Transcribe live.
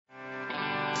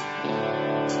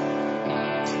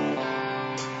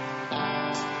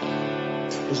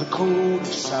There's a code of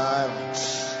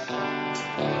silence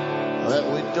that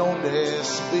we don't dare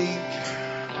speak.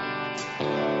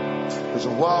 There's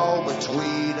a wall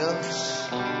between us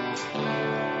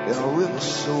and a river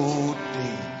so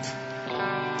deep.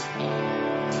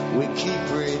 We keep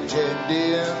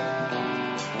pretending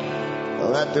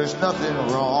that there's nothing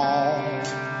wrong.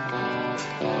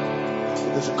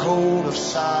 There's a code of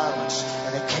silence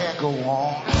and it can't go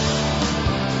on.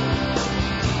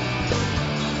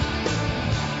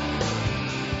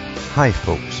 Hi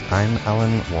folks, I'm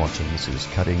Alan Watt and this is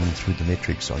Cutting Through the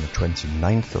Matrix on the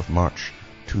 29th of March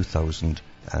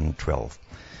 2012.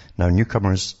 Now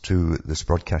newcomers to this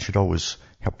broadcast should always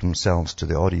help themselves to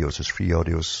the audios. There's free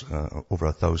audios, well over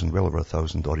 1,000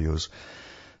 audios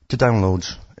to download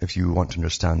if you want to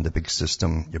understand the big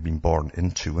system you've been born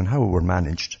into and how we're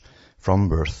managed from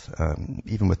birth,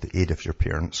 even with the aid of your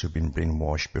parents who've been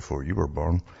brainwashed before you were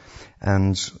born.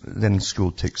 And then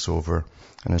school takes over.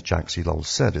 And as Jacques Ellul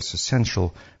said, it's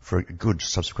essential for good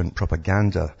subsequent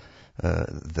propaganda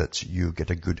that you get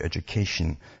a good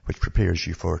education which prepares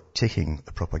you for taking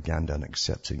the propaganda and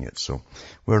accepting it. So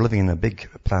we're living in a big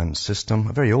planned system,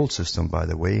 a very old system, by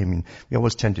the way. I mean, we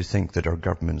always tend to think that our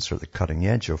governments are at the cutting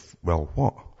edge of, well,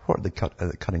 what are they at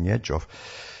the cutting edge of?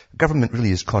 Government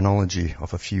really is chronology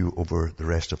of a few over the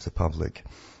rest of the public,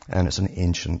 and it's an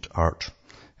ancient art.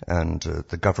 And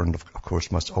the governed, of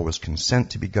course, must always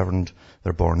consent to be governed.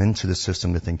 They're born into the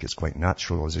system. They think it's quite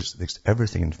natural.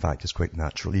 Everything, in fact, is quite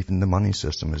natural. Even the money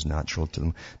system is natural to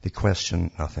them. They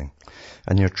question nothing.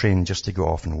 And you're trained just to go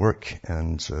off and work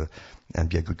and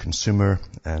be a good consumer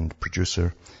and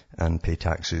producer and pay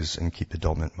taxes and keep the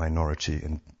dominant minority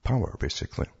in power,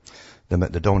 basically.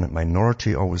 The dominant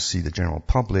minority always see the general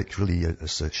public really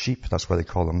as a sheep. That's why they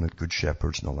call them the good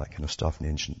shepherds and all that kind of stuff in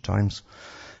ancient times.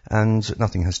 And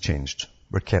nothing has changed.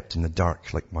 We're kept in the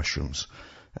dark like mushrooms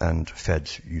and fed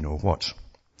you know what.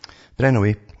 But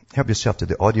anyway, help yourself to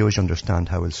the audio as you understand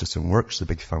how the system works. The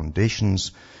big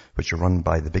foundations, which are run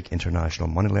by the big international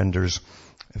moneylenders,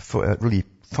 really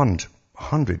fund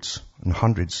hundreds and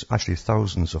hundreds, actually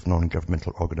thousands of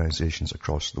non-governmental organizations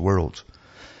across the world.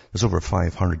 There's over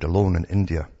 500 alone in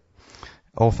India,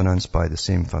 all financed by the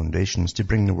same foundations to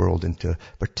bring the world into a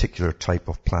particular type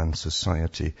of planned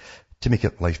society to make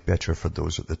it life better for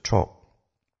those at the top.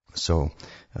 So,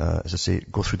 as I say,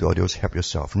 go through the audios, help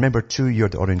yourself. Remember too, you're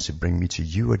the audience that bring me to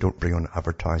you. I don't bring on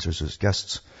advertisers as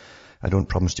guests. I don't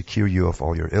promise to cure you of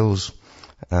all your ills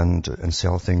and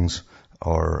sell things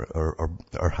or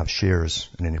have shares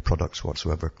in any products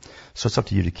whatsoever. So it's up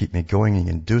to you to keep me going. You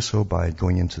can do so by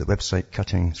going into the website,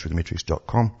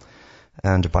 cuttingthroughthematrix.com,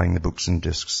 and buying the books and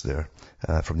discs there.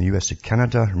 From the US to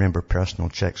Canada, remember personal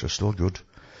checks are still good.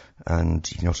 And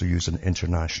you can also use an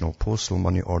international postal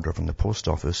money order from the post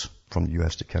office from the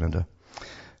US to Canada,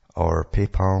 or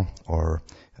PayPal, or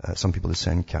some people that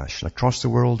send cash. And across the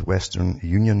world, Western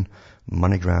Union,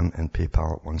 MoneyGram, and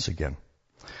PayPal once again.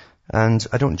 And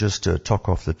I don't just talk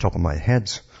off the top of my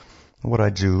head. What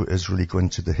I do is really go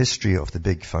into the history of the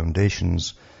big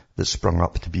foundations that sprung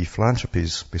up to be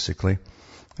philanthropies, basically,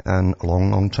 and a long,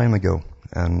 long time ago.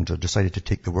 And decided to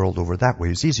take the world over that way.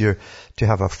 It's easier to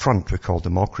have a front we call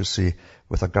democracy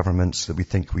with our governments that we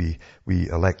think we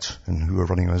elect and who are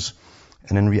running us.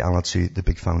 And in reality, the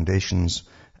big foundations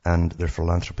and their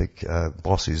philanthropic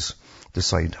bosses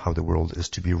decide how the world is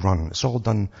to be run. It's all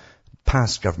done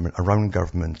past government, around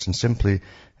government, and simply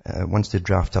once they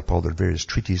draft up all their various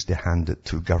treaties, they hand it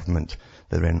to government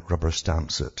that then rubber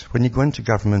stamps it. When you go into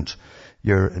government,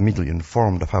 you're immediately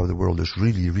informed of how the world is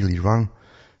really, really run.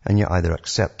 And you either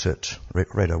accept it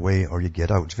right away or you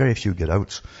get out. Very few get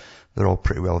out. They're all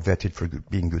pretty well vetted for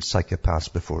being good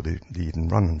psychopaths before they even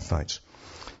run, in fact.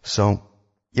 So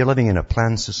you're living in a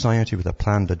planned society with a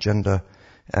planned agenda,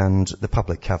 and the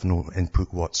public have no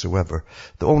input whatsoever.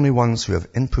 The only ones who have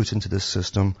input into this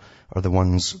system are the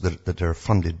ones that are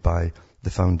funded by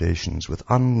the foundations with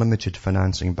unlimited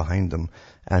financing behind them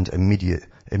and immediate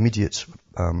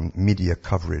media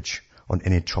coverage on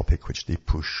any topic which they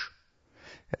push.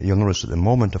 You'll notice at the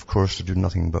moment, of course, they do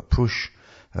nothing but push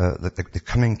the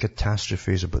coming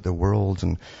catastrophes about the world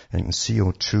and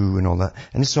CO2 and all that.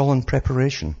 And it's all in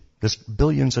preparation. There's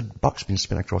billions of bucks being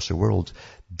spent across the world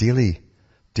daily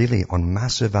on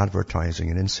massive advertising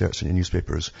and inserts in the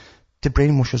newspapers to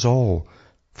brainwash us all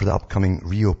for the upcoming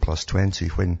Rio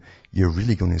 +20 when you're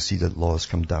really going to see the laws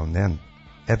come down then.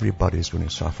 Everybody's going to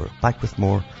suffer. Back with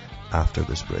more after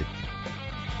this break.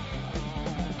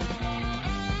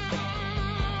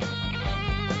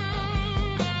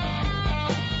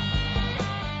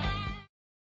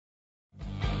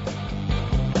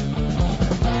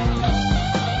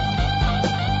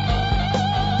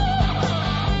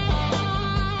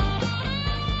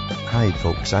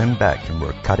 folks, I'm back and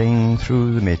we're cutting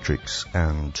through the matrix,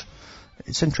 and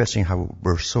it's interesting how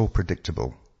we're so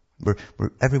predictable.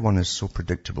 Everyone is so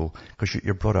predictable because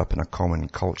you're brought up in a common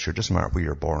culture, doesn't matter where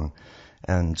you're born,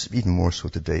 and even more so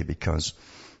today because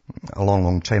a long,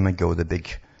 long time ago the big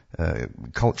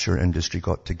culture industry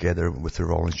got together with the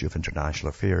Royal Institute of International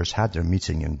Affairs, had their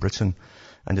meeting in Britain,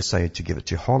 and decided to give it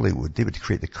to Hollywood. They would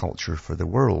create the culture for the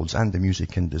world, and the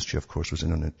music industry, of course, was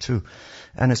in on it too.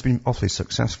 And it's been awfully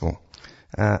successful.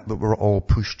 But we're all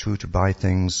pushed to buy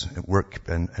things, work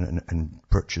and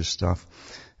purchase stuff.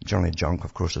 Generally junk,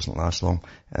 of course, doesn't last long.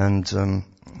 And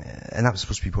that was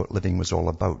supposed to be what living was all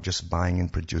about, just buying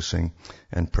and producing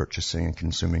and purchasing and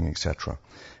consuming, etc.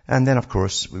 And then, of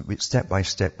course, we step by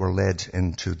step, we're led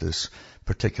into this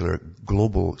particular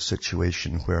global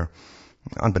situation where,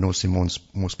 unbeknownst to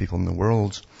most people in the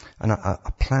world,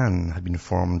 a plan had been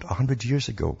formed 100 years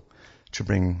ago to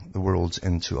bring the world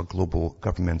into a global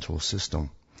governmental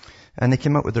system. And they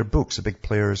came out with their books, the big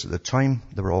players at the time.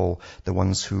 They were all the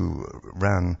ones who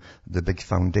ran the big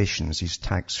foundations, these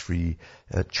tax-free,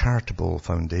 charitable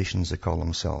foundations, they call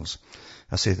themselves.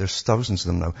 I say there's thousands of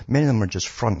them now. Many of them are just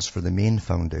fronts for the main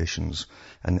foundations,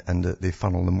 and they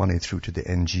funnel the money through to the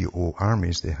NGO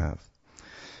armies they have.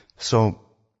 So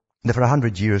they've had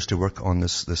 100 years to work on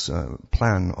this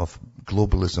plan of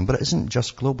globalism, but it isn't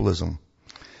just globalism.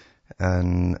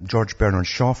 And George Bernard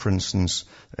Shaw, for instance,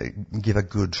 gave a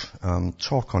good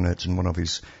talk on it in one of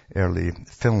his early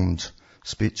filmed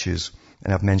speeches.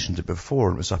 And I've mentioned it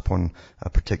before. It was up on a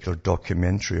particular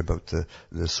documentary about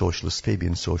the socialist,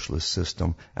 Fabian socialist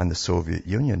system and the Soviet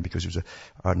Union, because he was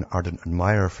an ardent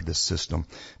admirer for this system.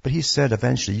 But he said,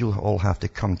 eventually, you'll all have to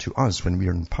come to us when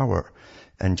we're in power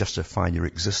and justify your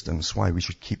existence, why we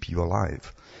should keep you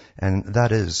alive. And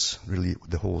that is really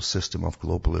the whole system of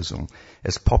globalism.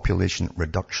 It's population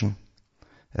reduction,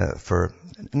 for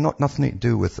nothing to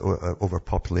do with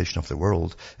overpopulation of the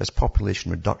world. It's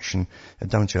population reduction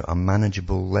down to a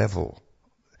manageable level.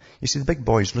 You see, the big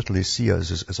boys literally see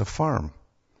us as a farm.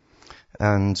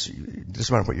 And it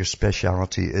doesn't matter what your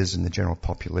speciality is in the general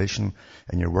population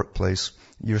and your workplace,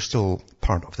 you're still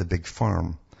part of the big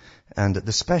farm. And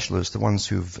the specialists, the ones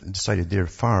who've decided they're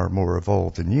far more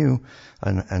evolved than you,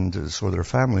 and so their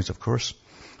families, of course,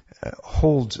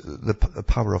 hold the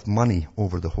power of money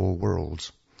over the whole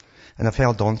world. And have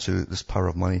held on to this power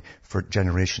of money for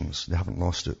generations. They haven't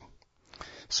lost it.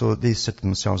 So they said to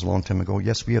themselves a long time ago,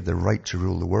 yes, we have the right to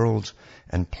rule the world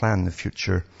and plan the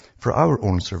future for our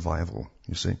own survival,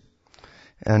 you see.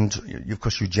 And, of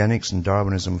course, eugenics and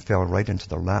Darwinism fell right into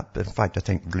their lap. In fact, I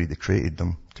think really they created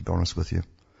them, to be honest with you.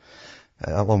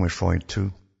 Along with Freud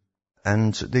too.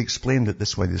 And they explained it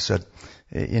this way. They said,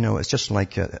 it's just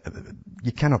like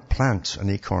you cannot plant an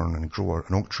acorn and grow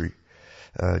an oak tree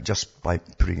just by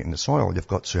putting it in the soil. You've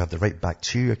got to have the right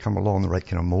bacteria come along, the right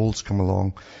kind of molds come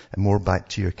along, and more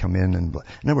bacteria come in. In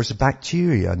other words, the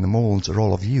bacteria and the molds are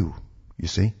all of you, you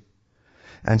see.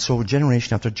 And so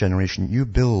generation after generation, you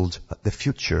build the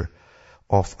future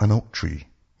of an oak tree,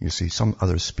 you see, some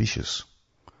other species,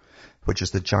 which is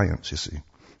the giants, you see.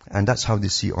 And that's how they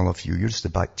see all of you. You're just the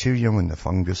bacterium and the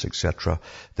fungus, etc.,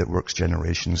 that works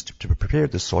generations to prepare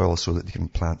the soil so that they can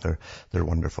plant their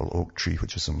wonderful oak tree,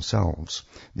 which is themselves,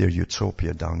 their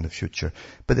utopia down the future.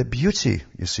 But the beauty,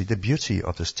 you see, the beauty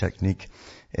of this technique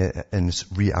in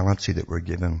this reality that we're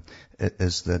given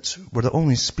is that we're the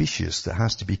only species that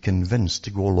has to be convinced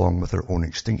to go along with our own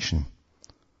extinction.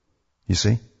 You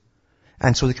see?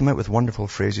 And so they come out with wonderful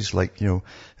phrases like,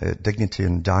 dignity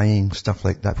in dying, stuff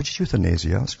like that, which is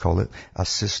euthanasia, let's call it.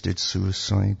 Assisted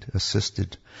suicide,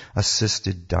 assisted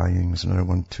dying is another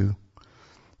one too,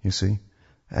 you see.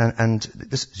 And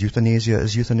this euthanasia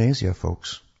is euthanasia,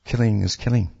 folks. Killing is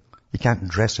killing. You can't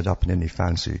dress it up in any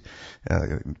fancy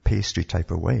pastry type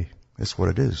of way. It's what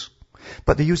it is.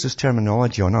 But they use this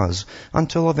terminology on us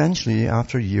until eventually,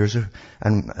 after years of,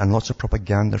 and lots of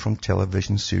propaganda from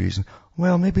television series,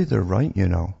 well, maybe they're right,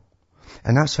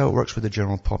 And that's how it works with the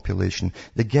general population.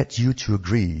 They get you to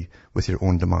agree with your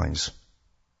own demise.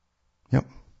 Yep.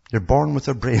 You're born with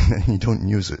a brain and you don't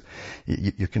use it.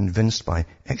 You're convinced by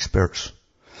experts.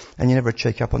 And you never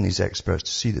check up on these experts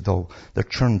to see that they're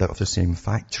churned out of the same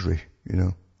factory,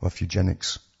 of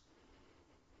eugenics.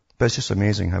 But it's just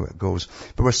amazing how it goes.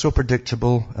 But we're so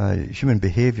predictable. Human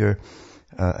behavior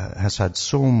has had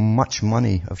so much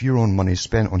money, of your own money,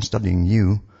 spent on studying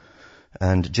you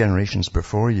and generations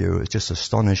before you. It's just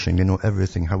astonishing. They know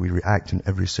everything, how we react in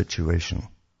every situation.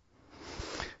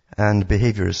 And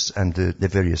behaviorists and the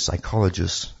various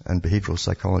psychologists and behavioral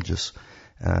psychologists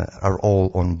are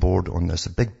all on board on this.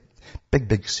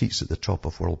 Big seats at the top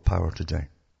of world power today.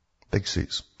 Big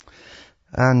seats.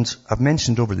 And I've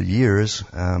mentioned over the years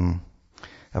a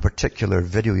particular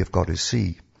video you've got to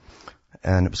see.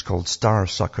 And it was called Star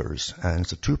Suckers. And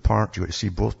it's a two-part. You've got to see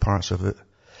both parts of it.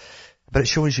 But it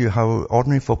shows you how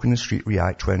ordinary folk in the street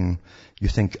react when you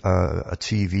think a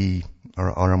TV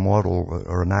or a model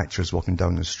or an actor is walking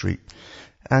down the street.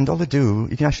 And all they do,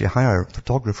 you can actually hire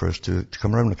photographers to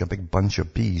come around like a big bunch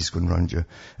of bees going around you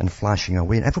and flashing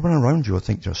away. And everyone around you will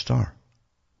think you're a star.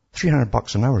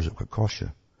 $300 an hour is what it could cost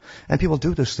you. And people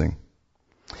do this thing.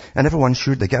 And everyone's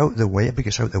sure they get out of the way. Everybody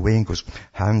gets out of the way and goes,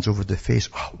 hands over the face.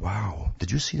 Oh, wow.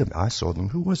 Did you see them? I saw them.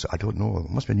 Who was it? I don't know. It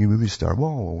must be a new movie star.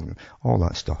 Whoa. All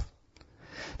that stuff.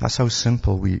 That's how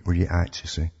simple we react, you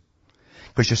see.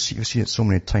 Because you see it so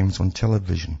many times on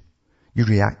television. You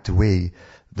react the way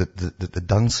that the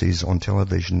dunces on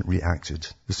television reacted.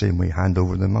 The same way, hand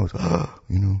over the mouth.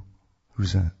 You know,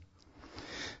 who's that?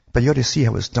 But you ought to see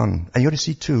how it's done. And you ought to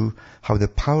see too how the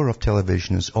power of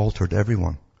television has altered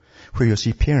everyone. Where you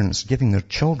see parents giving their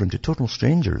children to total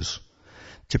strangers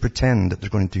to pretend that they're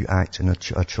going to act in a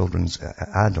children's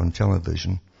ad on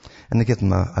television. And they give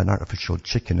them an artificial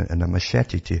chicken and a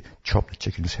machete to chop the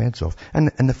chicken's heads off.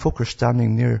 And the folk are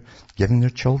standing there giving their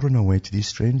children away to these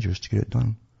strangers to get it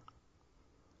done.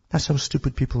 That's how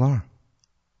stupid people are.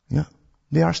 Yeah,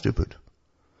 they are stupid.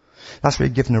 That's why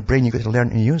you're given their brain, you've got to learn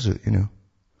to use it, you know.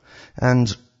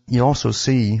 And you also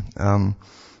see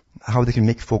how they can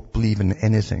make folk believe in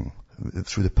anything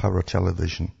through the power of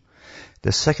television.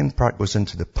 The second part goes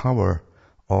into the power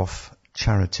of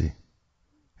charity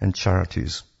and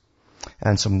charities.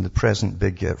 And some of the present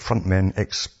big frontmen,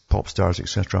 ex-pop stars,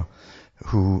 etc.,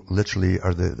 who literally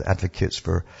are the advocates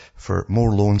for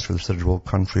more loans for the third world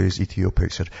countries, Ethiopia,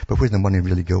 etc. But where the money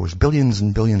really goes, billions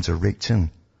and billions are raked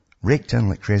in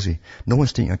like crazy. No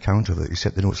one's taking account of it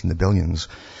except they know it's in the billions.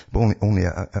 But only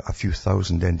a few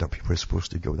thousand end up where it's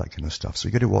supposed to go, that kind of stuff. So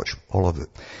you've got to watch all of it.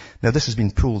 Now this has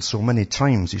been pulled so many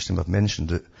times, each time I've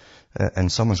mentioned it,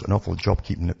 and someone's got an awful job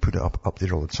keeping it, put it up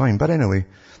there all the time. But anyway,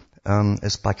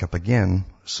 it's back up again.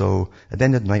 So at the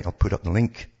end of the night I'll put up the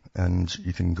link and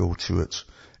you can go to it,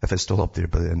 if it's still up there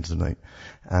by the end of the night,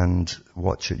 and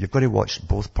watch it. You've got to watch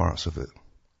both parts of it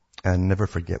and never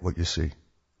forget what you see.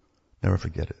 Never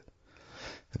forget it.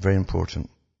 Very important.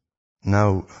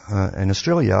 Now, in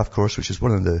Australia, of course, which is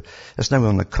it's now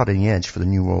on the cutting edge for the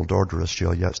New World Order,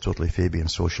 Australia. It's totally Fabian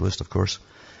socialist, of course.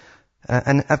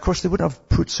 And of course they wouldn't have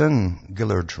put in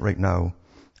Gillard right now.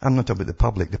 I'm not talking about the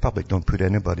public. The public don't put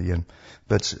anybody in.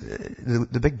 But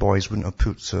the big boys wouldn't have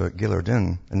put Gillard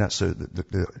in. And that's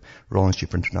the Royal Institute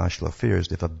for International Affairs.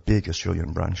 They have a big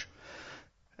Australian branch.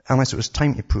 Unless it was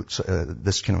time to put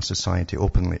this kind of society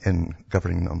openly in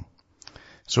governing them.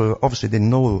 So obviously they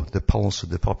know the pulse of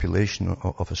the population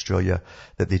of Australia,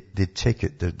 that they take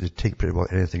pretty well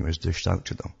anything that was dished out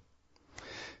to them.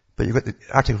 But you've got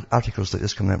the articles like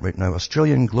this coming out right now.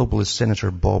 Australian globalist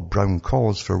Senator Bob Brown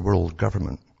calls for world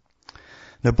government.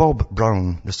 Now Bob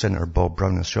Brown, the Senator Bob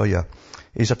Brown in Australia,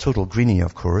 is a total greenie,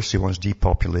 of course. He wants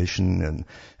depopulation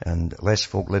and less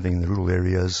folk living in the rural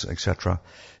areas, etc.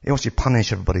 He wants to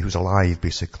punish everybody who's alive,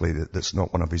 basically, that's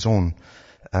not one of his own.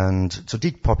 And so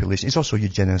depopulation, he's also a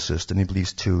eugenicist, and he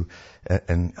believes too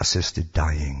in assisted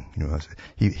dying. You know,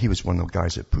 he was one of the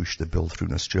guys that pushed the bill through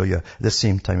in Australia at the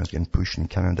same time it was getting pushed in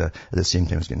Canada, at the same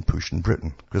time it was getting pushed in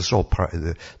Britain, because it's all part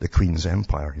of the Queen's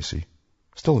Empire, you see.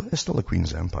 It's still the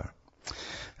Queen's Empire.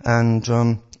 And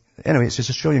anyway, it says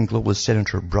Australian globalist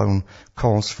Senator Brown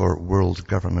calls for world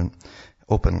government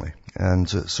openly. And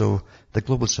so the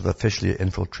globalists have officially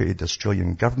infiltrated the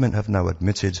Australian government, have now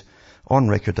admitted on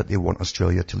record that they want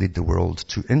Australia to lead the world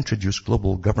to introduce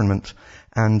global government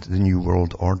and the New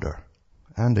World Order.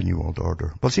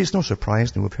 Well, see, it's no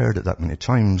surprise. We've heard it that many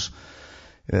times.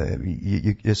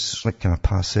 It's like kind of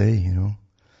passé, you know.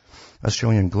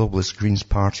 Australian globalist Greens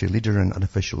Party leader and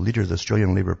unofficial leader of the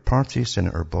Australian Labour Party,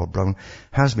 Senator Bob Brown,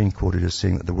 has been quoted as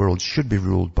saying that the world should be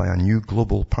ruled by a new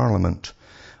global parliament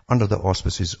under the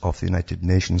auspices of the United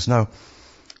Nations. Now,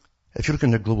 if you look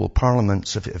into global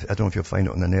parliaments, I don't know if you'll find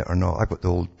it on the net or not. I've got the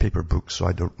old paper book, so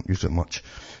I don't use it much.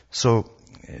 So,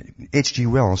 H.G.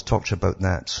 Wells talked about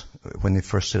that when they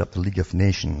first set up the League of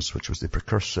Nations, which was the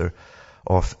precursor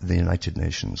of the United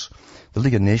Nations. The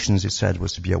League of Nations, he said,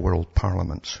 was to be a world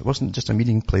parliament. It wasn't just a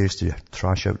meeting place to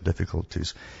thrash out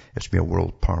difficulties. It's to be a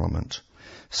world parliament.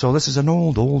 So this is an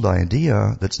old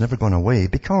idea that's never gone away,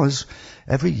 because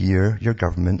every year your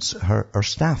governments are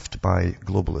staffed by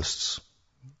globalists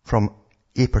from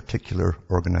a particular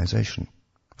organization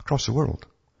across the world.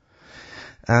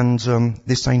 And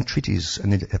they sign treaties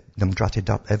and they have them drafted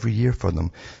up every year for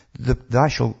them. The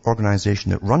actual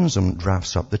organization that runs them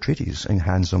drafts up the treaties and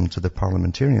hands them to the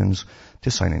parliamentarians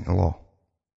to sign into law.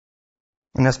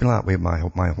 And that's been that way my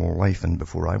whole life and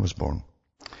before I was born.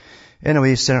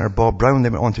 Anyway, Senator Bob Brown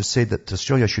then went on to say that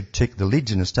Australia should take the lead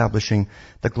in establishing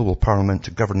the global parliament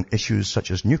to govern issues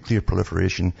such as nuclear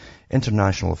proliferation,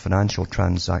 international financial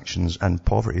transactions and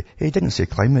poverty. He didn't say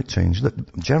climate change.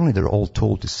 Generally, they're all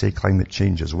told to say climate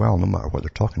change as well, no matter what they're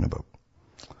talking about.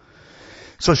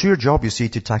 So it's your job, you see,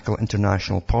 to tackle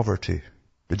international poverty.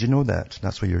 Did you know that?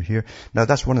 That's why you're here. Now,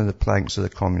 that's one of the planks of the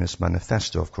Communist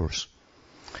Manifesto, of course.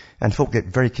 And folk get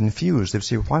very confused. They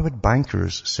say, why would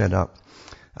bankers set up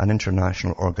an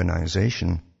international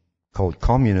organization called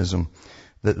communism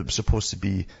that was supposed to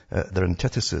be their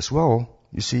antithesis? Well,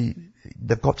 you see,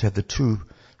 they've got to have the two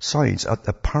sides,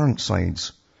 apparent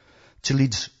sides, to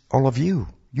lead all of you.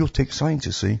 You'll take sides,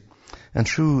 you see. And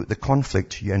through the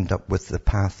conflict, you end up with the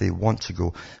path they want to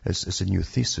go. It's a new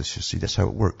thesis, you see. That's how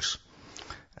it works.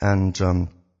 And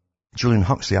Julian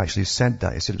Huxley actually said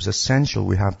that. He said it was essential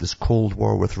we have this Cold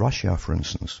War with Russia, for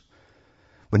instance.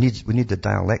 We need the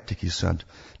dialectic, he said,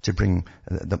 to bring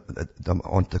them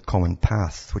onto the common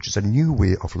path, which is a new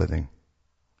way of living.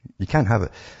 You can't have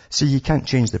it. See, you can't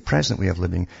change the present way of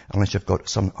living unless you've got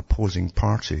some opposing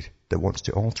party that wants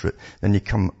to alter it. Then you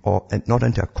come not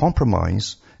into a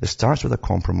compromise. It starts with a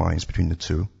compromise between the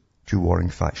two warring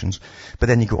factions, but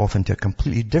then you go off into a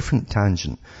completely different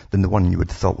tangent than the one you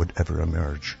would thought would ever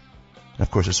emerge. And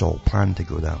of course, it's all planned to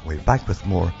go that way. Back with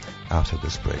more after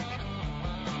this break.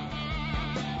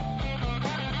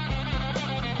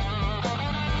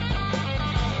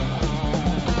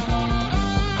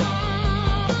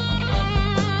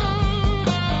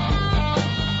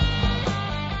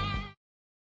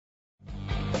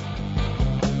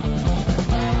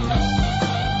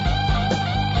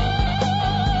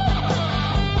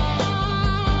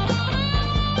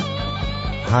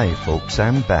 Hi folks,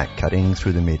 I'm back cutting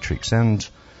through the matrix, and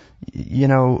you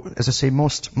know, as I say,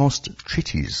 most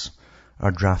treaties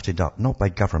are drafted up not by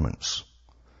governments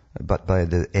but by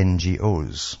the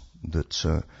NGOs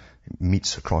that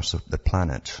meets across the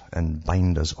planet and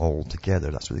bind us all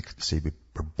together. That's what they say, we're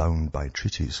bound by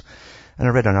treaties. And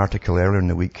I read an article earlier in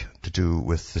the week to do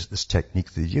with this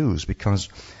technique they use, because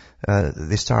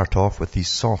they start off with these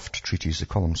soft treaties. They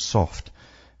call them soft,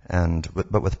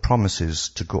 but with promises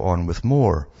to go on with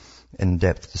more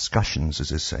in-depth discussions, as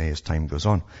they say, as time goes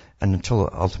on, and until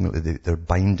ultimately they're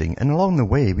binding. And along the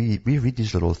way, we read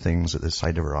these little things at the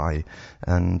side of our eye,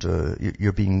 and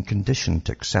you're being conditioned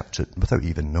to accept it without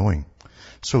even knowing.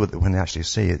 So that when they actually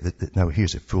say that now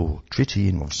here's a full treaty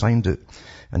and we've signed it,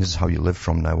 and this is how you live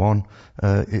from now on,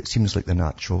 it seems like the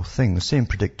natural thing. The same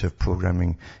predictive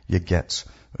programming you get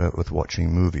with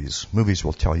watching movies. Movies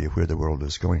will tell you where the world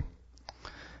is going.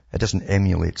 It doesn't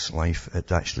emulate life.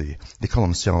 They call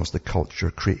themselves the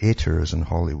culture creators in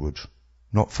Hollywood.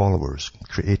 Not followers,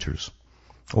 creators.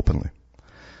 Openly.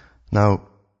 Now,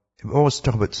 we always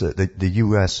talk about the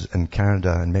US and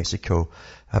Canada and Mexico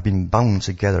have been bound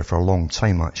together for a long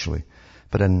time, actually.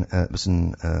 But it was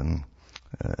in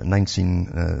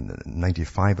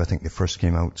 1995, I think they first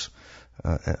came out,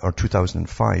 or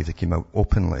 2005, they came out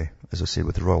openly, as I say,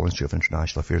 with the Royal Institute of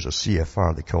International Affairs, or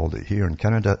CFR, they called it here in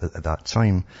Canada at that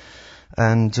time.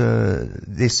 And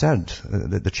they said,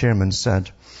 the chairman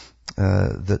said,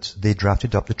 that they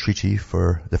drafted up the treaty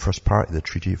for the first part of the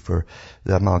treaty for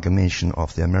the amalgamation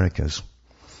of the Americas.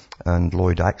 And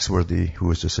Lloyd Axworthy, who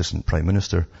was the Assistant Prime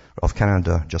Minister of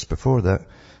Canada just before that,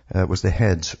 was the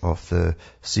head of the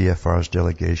CFR's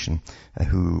delegation,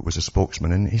 who was a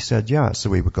spokesman. And he said, yeah, it's the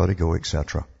way we've got to go,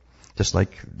 etc. Just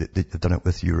like they've done it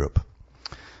with Europe.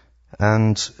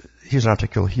 And here's an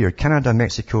article here. Canada,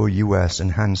 Mexico, US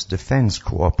enhanced defense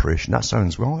cooperation. That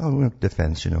sounds, well,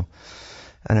 defense, you know.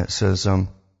 And it says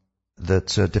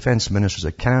that defense ministers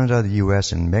of Canada, the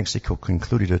US, and Mexico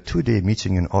concluded a 2-day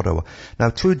meeting in Ottawa. Now,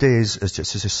 2 days is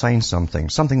just to sign something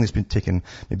that's been taken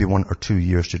maybe 1 or 2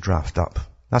 years to draft up.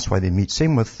 That's why they meet.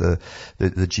 Same with the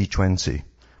G20,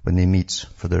 when they meet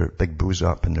for their big booze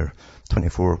up and their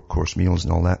 24-course meals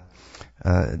and all that.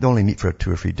 They only meet for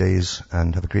 2 or 3 days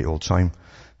and have a great old time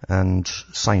and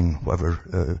sign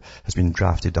whatever has been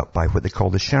drafted up by what they call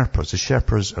the Sherpas. The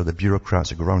Sherpas are the bureaucrats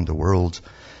that go around the world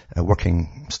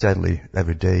working steadily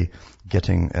every day,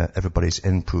 getting everybody's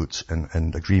input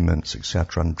and agreements,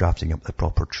 etc., and drafting up the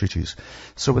proper treaties.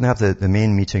 So when they have the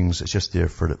main meetings, it's just there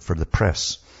for the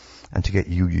press and to get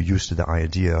you used to the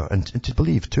idea and to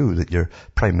believe, too, that your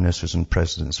prime ministers and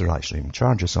presidents are actually in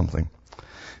charge of something.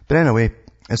 But anyway,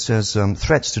 It says,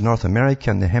 threats to North America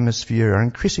and the hemisphere are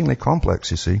increasingly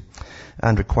complex, you see,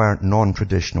 and require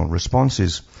non-traditional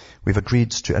responses. We've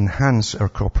agreed to enhance our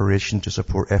cooperation to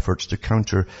support efforts to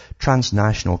counter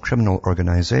transnational criminal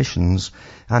organizations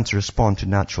and to respond to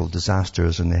natural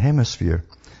disasters in the hemisphere,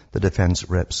 the defense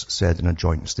reps said in a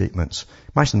joint statement.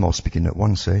 Imagine them all speaking at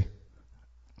once, eh?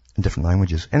 In different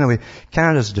languages. Anyway,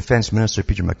 Canada's Defence Minister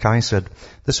Peter Mackay said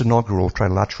this inaugural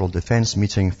trilateral defence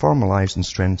meeting formalised and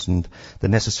strengthened the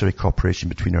necessary cooperation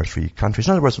between our three countries.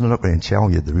 In other words, we're not going to tell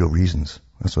you the real reasons.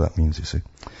 That's what that means, you see.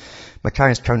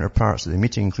 Mackay's counterparts at the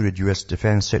meeting included U.S.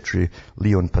 Defence Secretary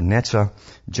Leon Panetta,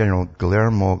 General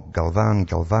Guillermo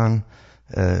Galvan,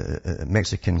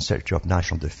 Mexican Secretary of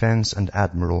National Defense, and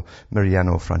Admiral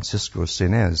Mariano Francisco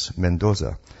Cenez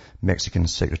Mendoza, Mexican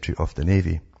Secretary of the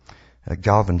Navy.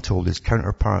 Galvin told his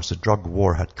counterparts the drug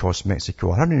war had cost Mexico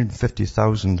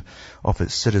 150,000 of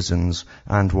its citizens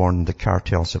and warned the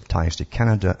cartels have ties to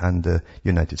Canada and the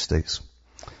United States.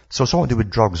 So it's all to do with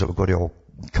drugs that we've got to all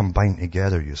combine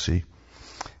together, you see.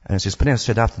 And as Panetta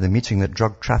said after the meeting that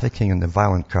drug trafficking and the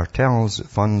violent cartels it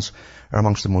funds are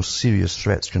amongst the most serious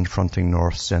threats confronting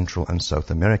North, Central and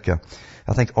South America.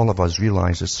 I think all of us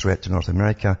realize this threat to North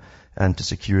America and to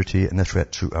security and the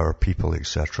threat to our people,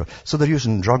 etc. So they're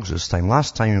using drugs this time.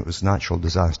 Last time it was natural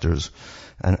disasters,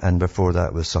 and before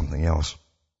that was something else.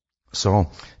 So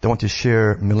they want to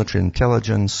share military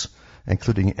intelligence,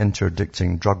 including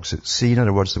interdicting drugs at sea. In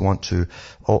other words, they want to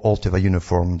all to have a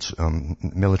uniformed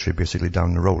military basically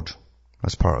down the road.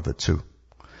 That's part of it too.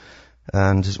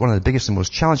 And it's one of the biggest and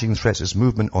most challenging threats is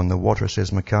movement on the water,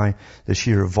 says Mackay. The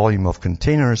sheer volume of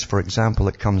containers, for example,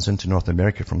 that comes into North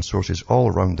America from sources all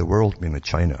around the world, mainly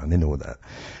China, and they know that.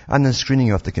 And the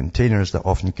screening of the containers that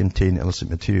often contain illicit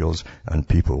materials and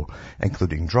people,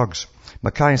 including drugs.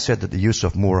 Mackay said that the use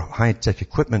of more high-tech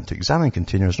equipment to examine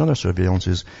containers and other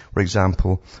surveillances were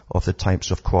example of the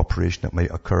types of cooperation that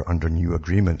might occur under new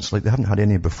agreements. Like they haven't had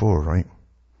any before, right?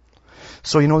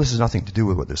 So, this has nothing to do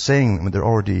with what they're saying. I mean, they're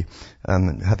already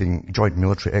having joint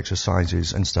military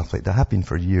exercises and stuff like that. Have been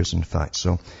for years, in fact.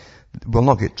 So we'll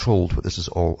not get told what this is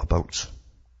all about,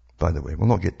 by the way. We'll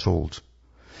not get told.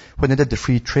 When they did the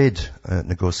free trade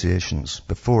negotiations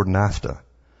before NAFTA,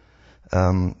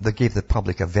 they gave the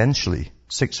public eventually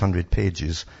 600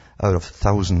 pages out of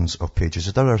thousands of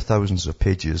pages. The other thousands of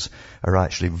pages are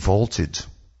actually vaulted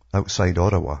outside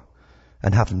Ottawa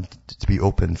and having to be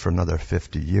opened for another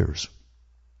 50 years.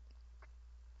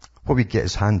 What we get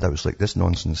is handouts like this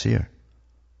nonsense here.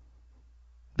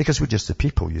 Because we're just the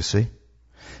people, you see.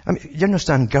 I mean, you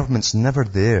understand government's never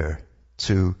there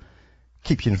to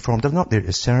keep you informed. They're not there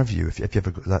to serve you. If you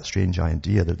ever got that strange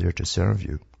idea, they're there to serve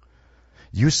you.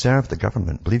 You serve the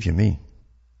government, believe you me.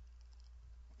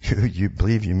 You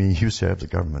believe you me, you serve the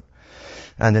government.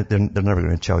 And they're never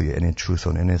going to tell you any truth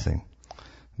on anything.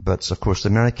 But, of course,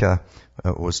 America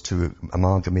was to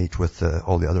amalgamate with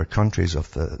all the other countries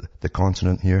of the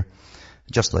continent here,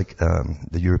 just like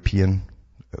the European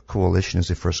coalition, as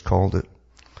they first called it.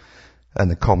 And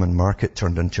the common market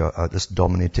turned into this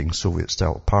dominating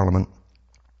Soviet-style parliament.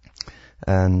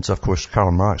 And, of course,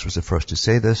 Karl Marx was the first to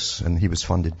say this, and he was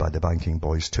funded by the banking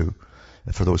boys too,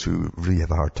 for those who really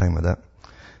have a hard time with that.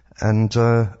 And,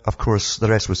 of course, the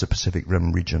rest was the Pacific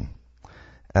Rim region.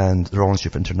 And the Royal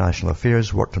Institute of International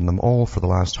Affairs worked on them all for the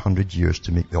last 100 years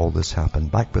to make all this happen.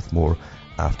 Back with more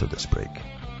after this break.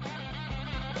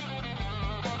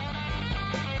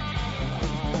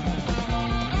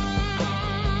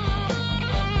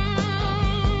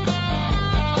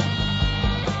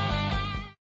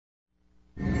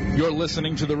 You're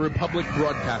listening to the Republic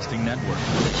Broadcasting Network.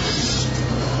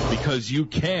 Because you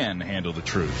can handle the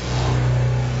truth.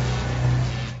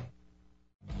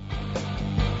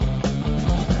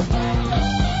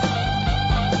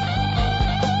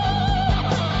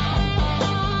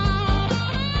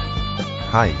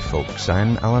 Hi folks,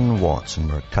 I'm Alan Watts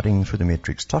and we're cutting through the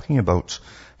matrix talking about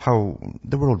how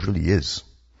the world really is,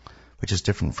 which is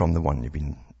different from the one you've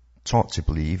been taught to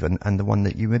believe and the one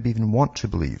that you maybe even want to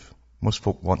believe. Most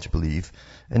folk want to believe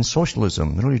in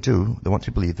socialism. They really do. They want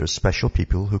to believe there's special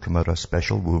people who come out of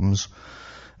special wombs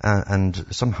and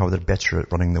somehow they're better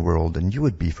at running the world than you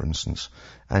would be, for instance,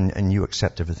 and you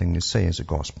accept everything they say as a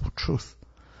gospel truth.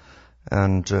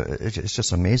 And it's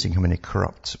just amazing how many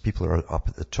corrupt people are up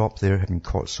at the top there, having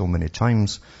caught so many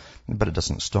times, but it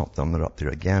doesn't stop them. They're up there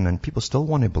again, and people still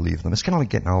want to believe them. It's kind of like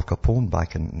getting Al Capone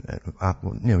back in,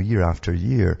 year after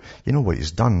year. You know what he's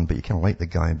done, but you kind of like the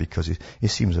guy because he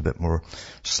seems a bit more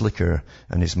slicker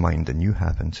in his mind than you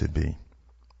happen to be.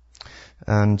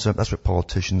 And that's what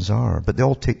politicians are. But they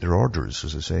all take their orders,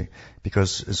 as I say,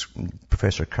 because as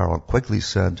Professor Carol Quigley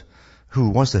said, who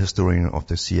was the historian of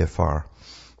the CFR.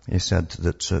 He said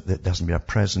that there hasn't been a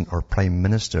president or prime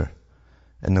minister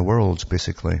in the world,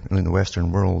 basically, in the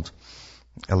Western world,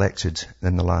 elected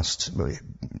in the last,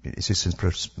 he says,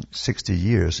 since 60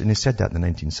 years, and he said that in the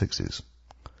 1960s.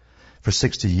 For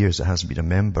 60 years, it hasn't been a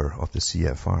member of the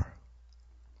CFR.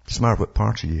 It's a matter of what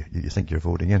party you think you're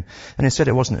voting in. And he said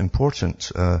it wasn't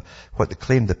important what they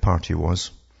claimed the party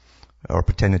was, or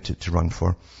pretended to run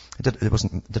for. It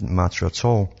didn't matter at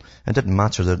all. It didn't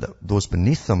matter that those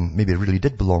beneath them maybe really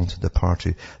did belong to the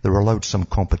party. They were allowed some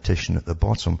competition at the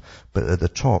bottom, but at the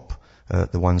top,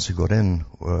 the ones who got in,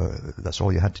 that's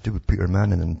all you had to do, put your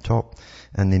man in the top,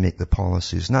 and they make the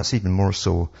policies. And that's even more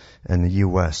so in the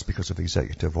US because of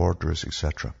executive orders,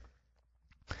 etc.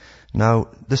 Now,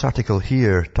 this article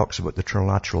here talks about the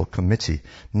Trilateral Committee,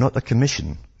 not the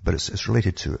Commission, but it's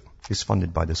related to it. It's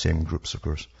funded by the same groups, of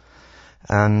course.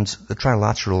 And the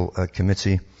Trilateral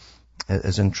Committee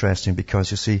is interesting because,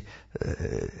 you see,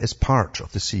 it's part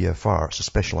of the CFR. It's a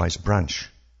specialized branch.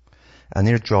 And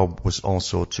their job was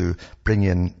also to bring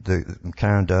in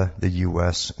Canada, the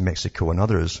US, Mexico, and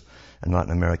others in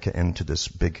Latin America into this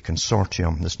big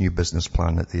consortium, this new business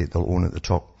plan that they'll own at the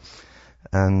top.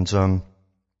 And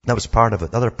that was part of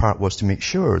it. The other part was to make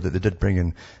sure that they did bring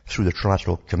in, through the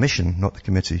Trilateral Commission, not the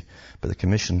committee, but the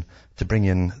commission, to bring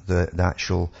in the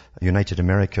actual United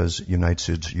Americas,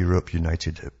 United Europe,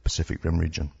 United Pacific Rim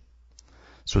region.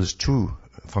 So there's two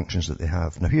functions that they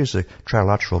have. Now here's the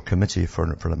Trilateral Committee for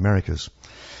the Americas.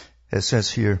 It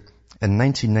says here, in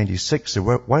 1996, the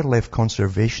Wildlife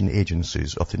Conservation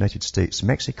Agencies of the United States,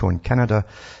 Mexico, and Canada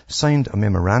signed a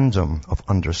memorandum of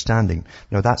understanding.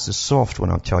 Now, that's the soft one,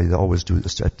 I'll tell you. They always do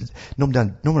this. No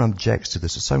one objects to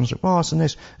this. It sounds like, oh, it's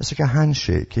like a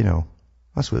handshake, you know.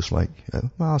 That's what it's like.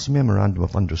 Well, it's a memorandum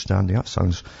of understanding. That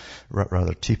sounds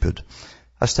rather tepid.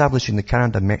 Establishing the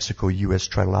Canada-Mexico-US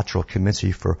Trilateral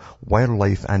Committee for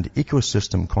Wildlife and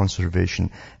Ecosystem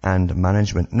Conservation and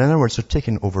Management. In other words, they're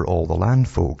taking over all the land,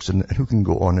 folks, and who can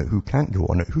go on it, who can't go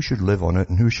on it, who should live on it,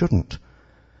 and who shouldn't.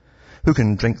 Who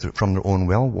can drink from their own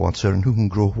well water, and who can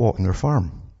grow what on their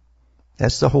farm.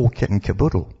 That's the whole kit and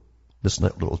caboodle, this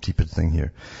little tepid thing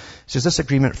here. It says, this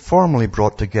agreement formally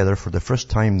brought together for the first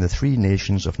time the three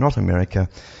nations of North America,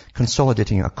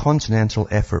 consolidating a continental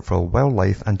effort for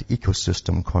wildlife and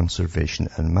ecosystem conservation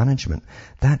and management.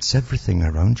 That's everything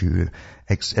around you.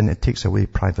 And it takes away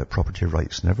private property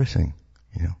rights and everything,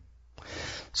 you know.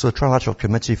 So the Trilateral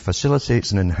Committee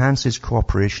facilitates and enhances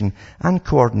cooperation and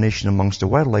coordination amongst the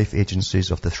wildlife agencies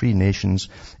of the three nations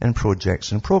in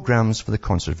projects and programs for the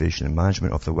conservation and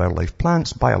management of the wildlife,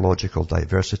 plants, biological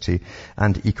diversity,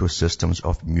 and ecosystems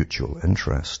of mutual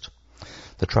interest.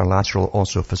 The Trilateral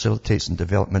also facilitates the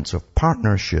development of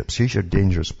partnerships. Here's your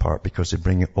dangerous part, because they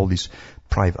bring all these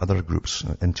private other groups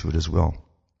into it as well,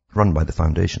 run by the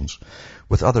foundations,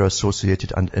 with other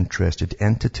associated and interested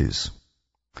entities.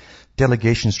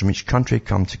 Delegations from each country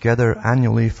come together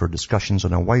annually for discussions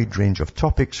on a wide range of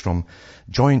topics, from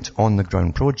joint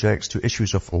on-the-ground projects to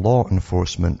issues of law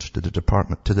enforcement to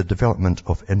the development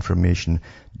of information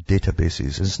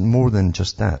databases. It's more than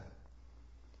just that.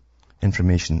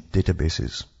 Information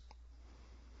databases.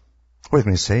 What are you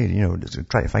going to say? You know,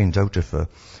 try to find out if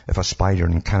a spider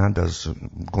in Canada's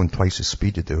going twice the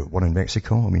speed of the one in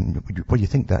Mexico. I mean, what do you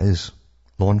think that is?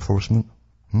 Law enforcement?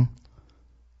 What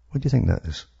do you think that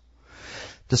is?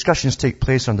 Discussions take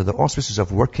place under the auspices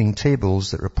of working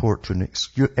tables that report to an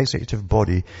executive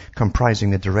body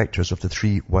comprising the directors of the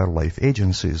three wildlife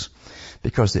agencies.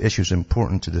 Because the issues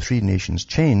important to the three nations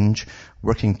change,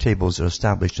 working tables are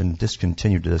established and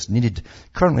discontinued as needed.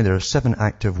 Currently there are 7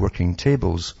 active working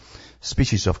tables: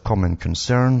 species of common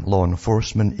concern, law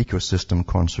enforcement, ecosystem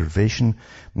conservation,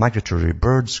 migratory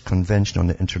birds, convention on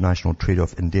the international trade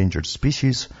of endangered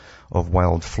species, of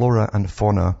wild flora and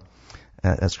fauna.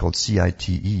 That's called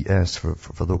CITES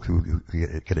for those who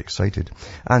get excited.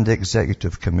 And the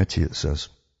executive committee, it says.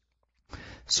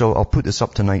 So I'll put this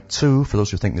up tonight too, for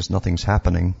those who think there's nothing's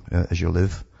happening as you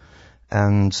live.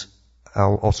 And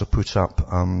I'll also put up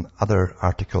other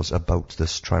articles about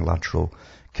this Trilateral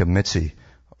Committee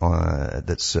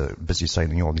that's busy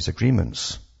signing all these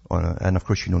agreements. And of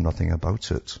course you know nothing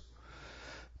about it.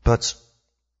 But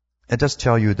it does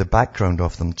tell you the background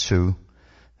of them too,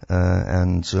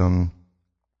 and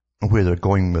where they're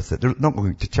going with it. They're not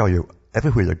going to tell you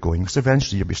everywhere they're going, because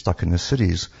eventually you'll be stuck in the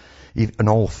cities. And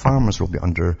all farmers will be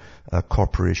under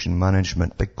corporation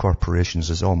management, big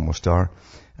corporations as almost are,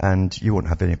 and you won't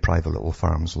have any private little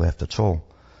farms left at all,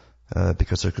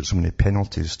 because there are so many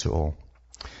penalties to all.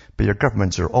 But your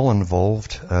governments are all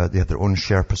involved. They have their own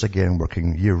Sherpas, again,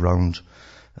 working year-round,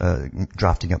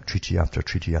 drafting up treaty after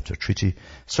treaty after treaty.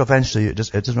 So eventually it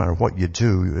doesn't matter what you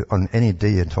do on any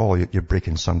day at all, you're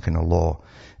breaking some kind of law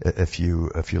if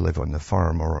you live on the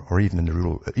farm or even in the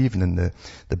rural, even in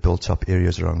the built up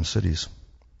areas around cities.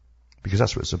 Because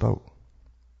that's what it's about.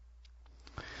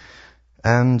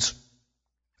 And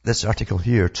this article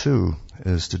here too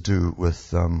is to do with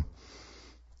some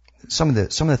of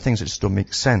the things that just don't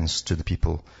make sense to the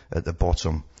people at the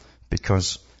bottom,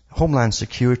 because Homeland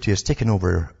Security has taken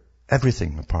over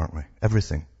everything, apparently.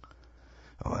 Everything.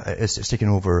 It's taken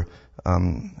over,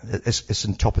 it's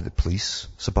on top of the police.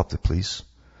 It's above the police.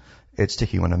 It's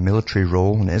taking on a military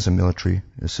role, and it is a military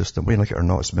system. Whether you like it or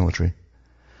not, it's military.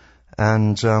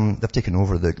 And they've taken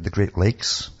over the Great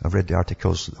Lakes. I've read the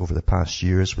articles over the past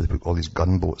years with all these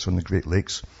gunboats on the Great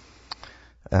Lakes.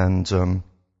 And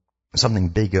something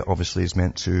big obviously is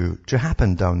meant to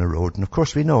happen down the road. And of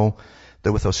course we know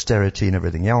that with austerity and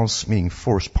everything else, meaning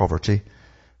forced poverty,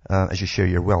 as you share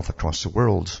your wealth across the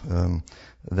world,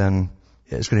 then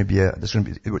it's going to be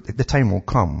the time will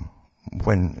come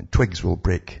when twigs will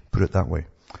break, put it that way.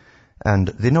 And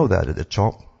they know that at the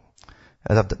top.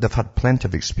 They've had plenty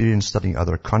of experience studying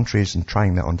other countries and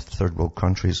trying that on third world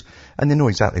countries, and they know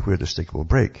exactly where the stick will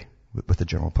break with the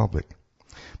general public.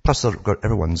 Plus they've got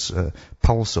everyone's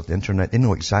pulse of the internet. They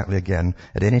know exactly, again,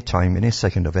 at any time, any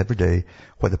second of every day,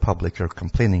 what the public are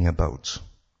complaining about.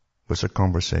 What's their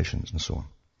conversations and so on.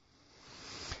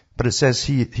 But it says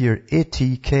here,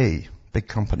 ATK, big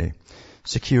company,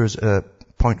 secures a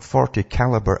 .40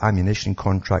 caliber ammunition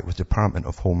contract with the Department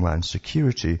of Homeland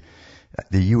Security,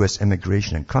 the U.S.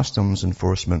 Immigration and Customs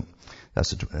Enforcement.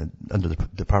 That's under the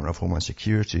Department of Homeland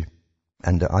Security,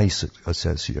 and the ICE, it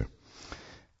says here.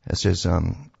 It says,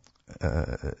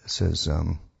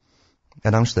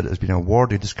 announced that it has been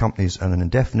awarded this company's an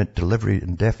indefinite delivery,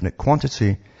 indefinite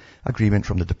quantity agreement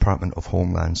from the Department of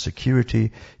Homeland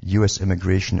Security, U.S.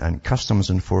 Immigration and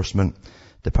Customs Enforcement,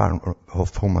 Department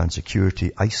of Homeland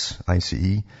Security, ICE,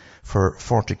 for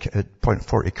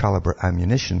 .40 caliber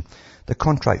ammunition. The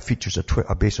contract features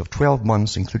a base of 12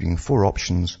 months, including 4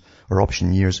 options or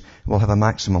option years. It will have a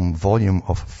maximum volume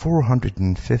of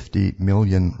 450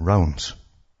 million rounds.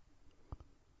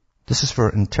 This is for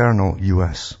internal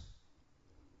U.S.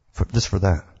 For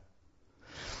that.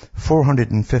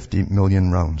 450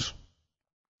 million rounds.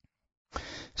 It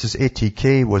says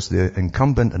ATK was the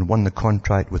incumbent and won the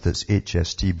contract with its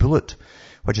HST bullet,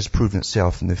 which has proven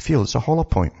itself in the field. It's a hollow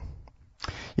point.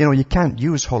 You know, you can't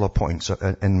use hollow points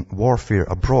in warfare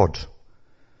abroad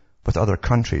with other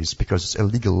countries because it's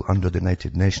illegal under the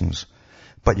United Nations.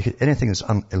 But anything that's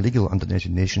illegal under the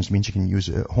United Nations means you can use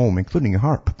it at home, including a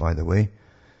HARP, by the way,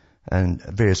 and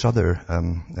various other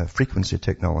frequency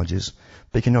technologies.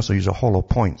 But you can also use a hollow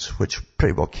point, which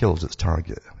pretty well kills its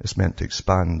target. It's meant to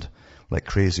expand like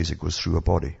crazy as it goes through a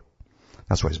body.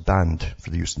 That's why it's banned for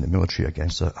the use in the military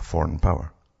against a foreign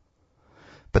power.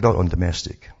 But not on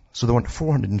domestic. So they want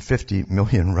 450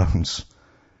 million rounds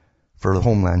for the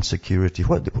Homeland Security.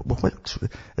 What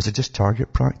is it, just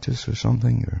target practice or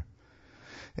something? Or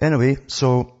anyway,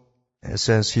 so it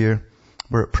says here,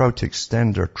 we're proud to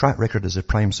extend our track record as a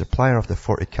prime supplier of the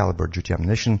 .40 caliber duty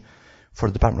ammunition for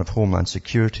the Department of Homeland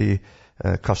Security,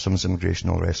 Customs, Immigration,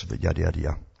 all the rest of it, yada, yada,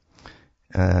 yada.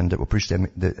 And it will produce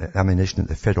the ammunition at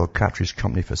the Federal Cartridge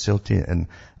Company facility in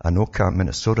Anoka,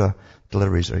 Minnesota.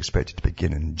 Deliveries are expected to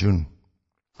begin in June.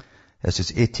 It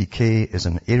says ATK is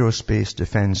an aerospace,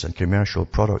 defense and commercial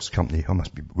products company. I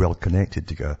must be well connected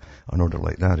to get an order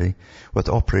like that, eh? With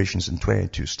operations in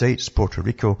 22 states, Puerto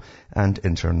Rico and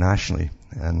internationally.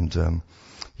 And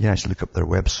you actually look up their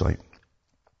website.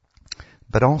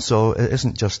 But also, it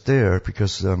isn't just there,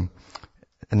 because in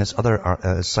this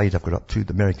other site I've got up to,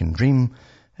 the American Dream,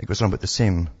 it goes on about the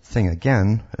same thing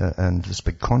again, and this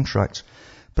big contract.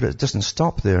 But it doesn't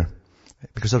stop there,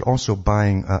 because they're also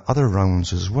buying other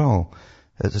rounds as well.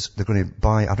 They're going to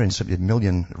buy 170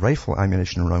 million rifle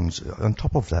ammunition rounds on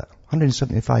top of that.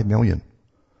 175 million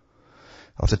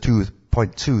of the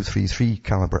 2.233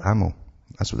 caliber ammo.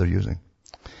 That's what they're using.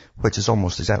 Which is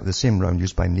almost exactly the same round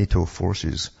used by NATO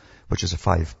forces, which is a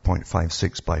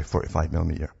 5.56 by 45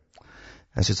 millimeter.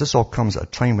 And since this all comes at a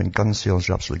time when gun sales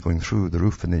are absolutely going through the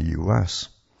roof in the US,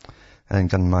 and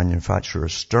gun manufacturer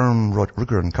Sturm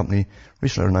Ruger & Company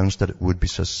recently announced that it would be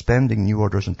suspending new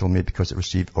orders until May because it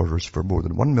received orders for more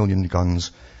than 1 million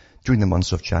guns during the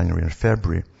months of January and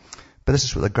February. But this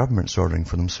is what the government's ordering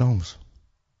for themselves.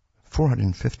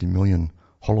 450 million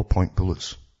hollow point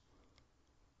bullets.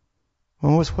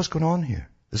 Well, what's going on here?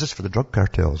 Is this for the drug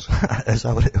cartels? Is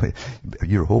that what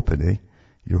you're hoping, eh?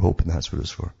 You're hoping that's what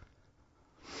it's for.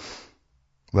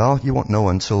 Well, you won't know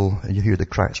until you hear the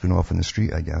cracks going off in the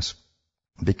street, I guess.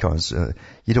 because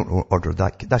you don't order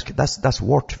that. That's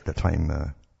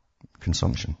wartime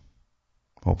consumption,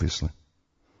 obviously.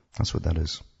 That's what that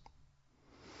is.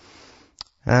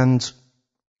 And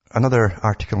another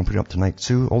article I'm putting up tonight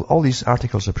too. All these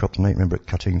articles I put up tonight, remember, at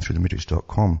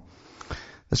cuttingthroughthematrix.com.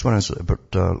 This one is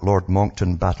about Lord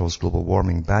Monckton battles global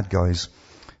warming bad guys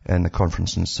in the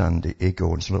conference in San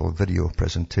Diego. It's a little video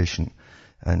presentation,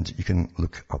 and you can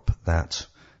look up that.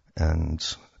 And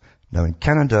now in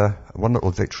Canada, one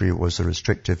little victory was the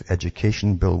restrictive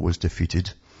education bill was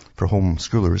defeated for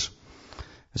homeschoolers.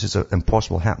 This is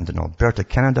impossible happened in Alberta,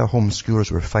 Canada.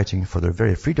 Homeschoolers were fighting for their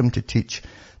very freedom to teach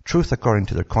truth according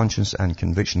to their conscience and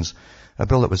convictions. A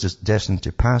bill that was just destined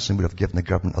to pass and would have given the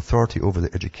government authority over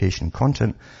the education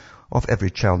content of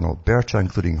every child in Alberta,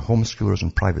 including homeschoolers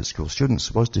and private school students,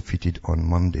 was defeated on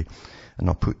Monday. And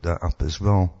I'll put that up as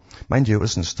well. Mind you, it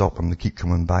doesn't stop them. They keep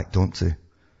coming back, don't they?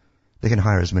 They can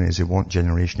hire as many as they want,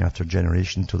 generation after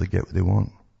generation, until they get what they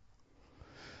want.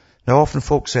 Now, often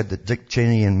folks said that Dick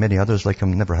Cheney and many others like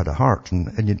him never had a heart.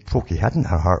 And folk, he hadn't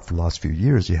had a heart for the last few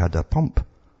years. He had a pump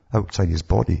outside his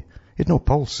body. He had no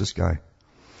pulse, this guy.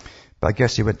 But I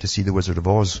guess he went to see The Wizard of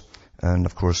Oz. And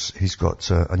of course, he's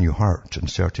got a new heart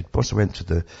inserted. Also went to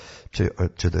the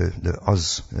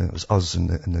Oz. It was Oz in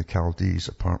the Chaldees.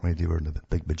 Apparently, they were the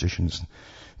big magicians.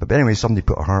 But anyway, somebody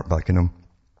put a heart back in him.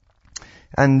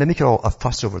 And they make all a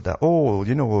fuss over that. Oh,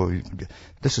 you know,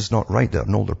 this is not right that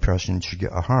an older person should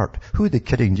get a heart. Who are they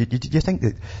kidding? Do you think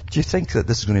that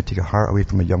this is going to take a heart away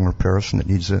from a younger person that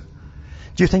needs it?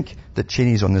 Do you think that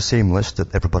Cheney's on the same list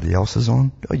that everybody else is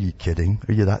on? Are you kidding?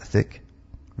 Are you that thick?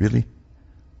 Really?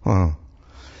 Oh.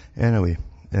 Anyway,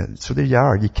 so there you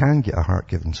are. You can get a heart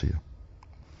given to you.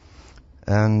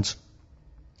 And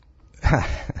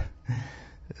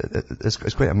it's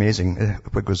quite amazing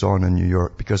what goes on in New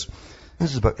York, because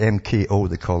this is about MKO,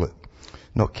 they call it.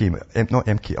 Not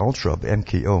MK Ultra, but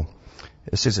MKO.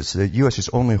 It says it's the U.S.'s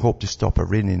only hope to stop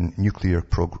Iranian nuclear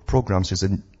program, says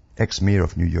the ex-mayor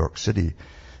of New York City,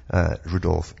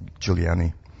 Rudolph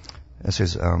Giuliani. It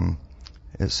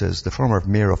says the former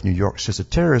mayor of New York says the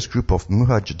terrorist group of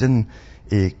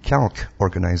Mujahideen-e-Khalq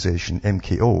organization,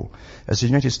 MKO, as the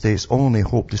United States only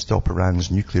hope to stop Iran's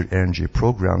nuclear energy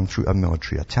program through a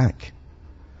military attack.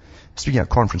 Speaking at a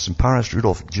conference in Paris,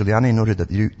 Rudolph Giuliani noted that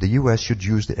the U.S. should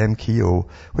use the MKO,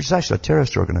 which is actually a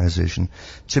terrorist organization,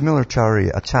 to militarily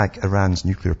attack Iran's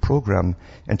nuclear program,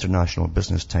 International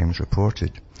Business Times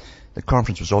reported. The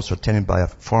conference was also attended by a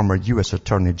former U.S.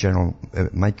 Attorney General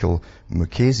Michael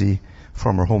Mukasey,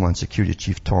 former Homeland Security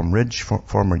Chief Tom Ridge,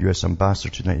 former U.S.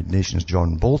 Ambassador to the United Nations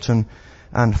John Bolton,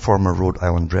 and former Rhode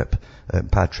Island Rep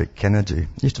Patrick Kennedy. You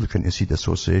used to look into see the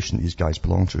association these guys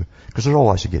belong to, because they're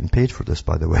all actually getting paid for this,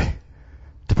 by the way,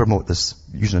 to promote this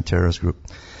using a terrorist group.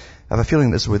 I have a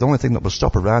feeling this will be the only thing that will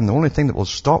stop Iran, the only thing that will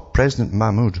stop President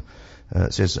Mahmoud,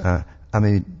 says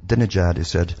Ahmadinejad, he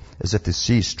said, is if they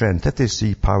see strength, if they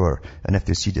see power, and if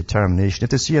they see determination, if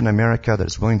they see an America that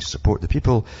is willing to support the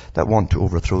people that want to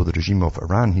overthrow the regime of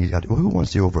Iran. Well, who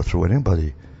wants to overthrow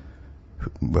anybody?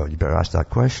 Well, you better ask that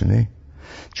question, eh?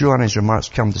 Giuliani's remarks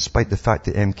come despite the fact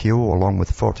that MKO, along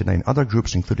with 49 other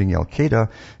groups, including Al-Qaeda,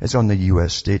 is on the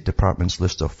U.S. State Department's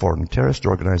list of foreign terrorist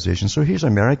organizations. So here's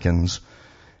Americans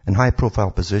in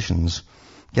high-profile positions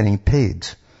getting paid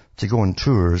to go on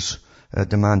tours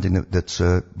demanding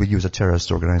that we use a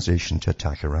terrorist organization to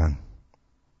attack Iran.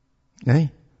 Eh?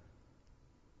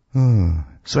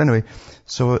 So anyway,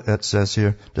 so it says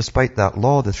here, despite that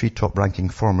law, the three top-ranking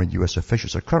former U.S.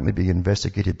 officials are currently being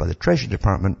investigated by the Treasury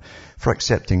Department for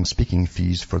accepting speaking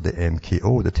fees for the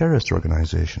MKO, the terrorist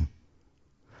organization.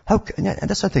 And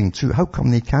that's the thing too, how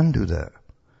come they can do that?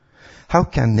 How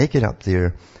can they get up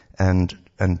there and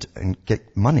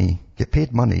get money, get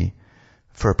paid money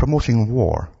for promoting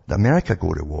war? The America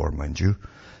go to war, mind you,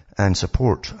 and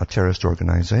support a terrorist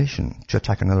organization to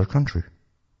attack another country.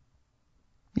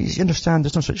 You understand,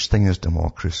 there's no such thing as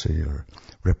democracy or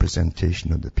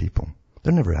representation of the people.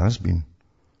 There never has been.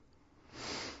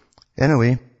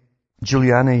 Anyway,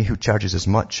 Giuliani, who charges as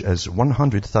much as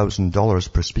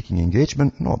 $100,000 per speaking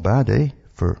engagement, not bad, eh,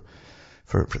 for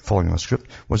following a script,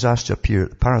 was asked to appear at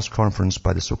the Paris conference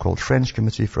by the so-called French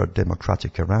Committee for a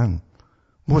Democratic Iran.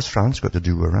 What's France got to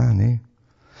do with Iran, eh?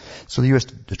 So the U.S.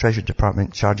 Treasury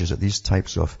Department charges that these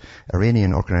types of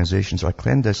Iranian organizations are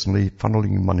clandestinely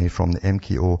funneling money from the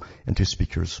MKO into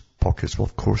speakers' pockets. Well,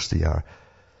 of course they are.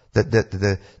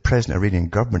 The present Iranian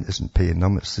government isn't paying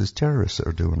them. It's these terrorists that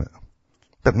are doing it.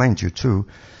 But mind you, too,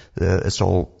 it's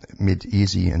all made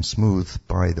easy and smooth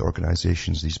by the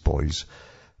organizations these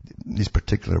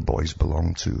particular boys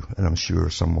belong to. And I'm sure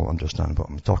some will understand what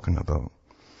I'm talking about.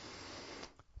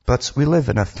 But we live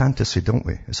in a fantasy, don't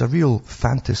we? It's a real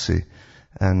fantasy,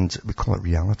 and we call it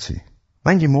reality.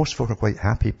 Mind you, most folk are quite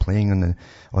happy playing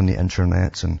on the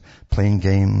internet and playing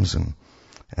games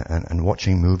and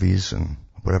watching movies and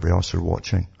whatever else they're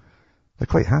watching. They're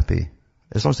quite happy.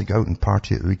 As long as they go out and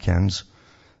party at the weekends,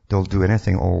 they'll do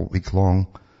anything all week long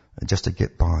just to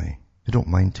get by. They don't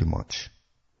mind too much.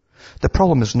 The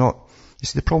problem is not, you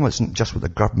see, the problem isn't just what the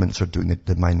governments are doing,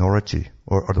 the minority,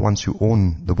 or the ones who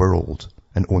own the world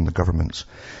and own the governments.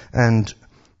 And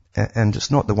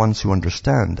it's not the ones who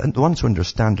understand. And the ones who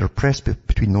understand are pressed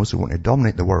between those who want to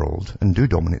dominate the world, and do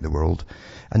dominate the world,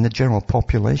 and the general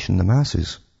population, the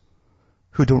masses,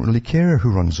 who don't really care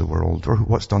who runs the world, or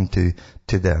what's done to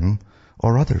them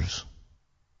or others.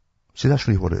 See, that's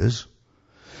really what it is.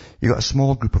 You've got a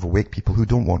small group of awake people who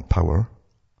don't want power.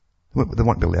 They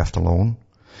want to be left alone.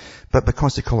 But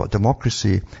because they call it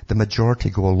democracy, the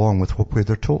majority go along with where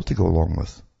they're told to go along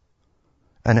with.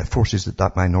 And it forces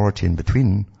that minority in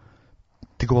between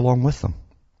to go along with them.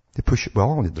 They push it,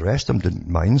 well, the rest of them didn't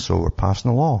mind, so we're passing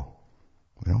a law.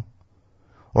 You know?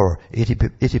 Or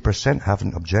 80%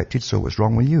 haven't objected, so what's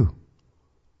wrong with you?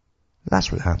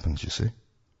 That's what happens, you see.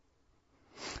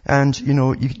 And, you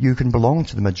know, you can belong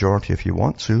to the majority if you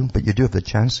want to, but you do have the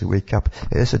chance to wake up.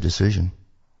 It is a decision.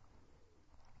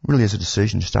 It really is a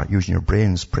decision to start using your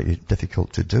brain. It's pretty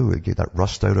difficult to do. Get that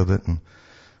rust out of it and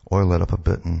oil it up a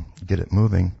bit and get it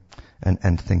moving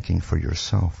and thinking for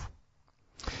yourself.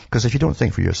 Because if you don't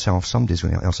think for yourself, somebody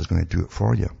else is going to do it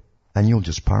for you. And you'll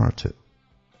just parrot it.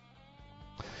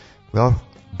 Well,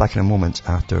 back in a moment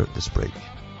after this break.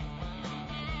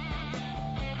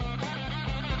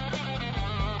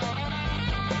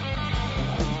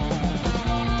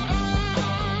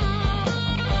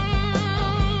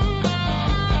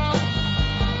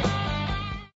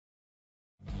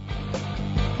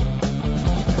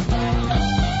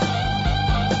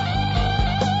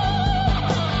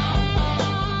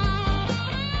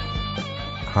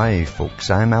 Hi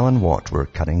folks, I'm Alan Watt. We're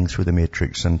cutting through the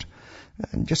matrix, and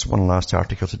just one last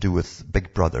article to do with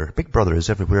Big Brother. Big Brother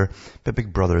is everywhere, but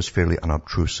Big Brother is fairly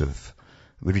unobtrusive.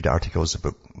 We read articles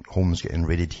about homes getting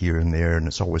raided here and there, and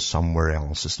it's always somewhere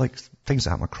else. It's like things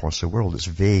that happen across the world. It's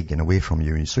vague and away from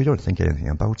you, so you don't think anything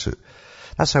about it.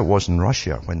 That's how it was in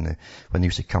Russia when they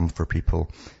used to come for people.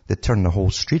 They'd turn the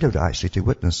whole street out actually to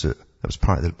witness it. That was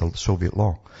part of the Soviet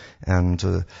law. And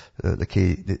the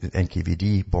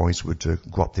NKVD boys would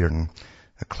go up there and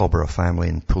clobber a family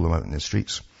and pull them out in the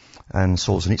streets. And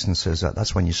Solzhenitsyn says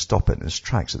that's when you stop it in its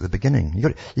tracks at the beginning.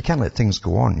 You can't let things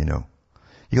go on, you know.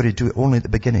 You got to do it only at the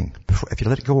beginning. If you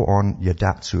let it go on, you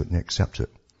adapt to it and accept it.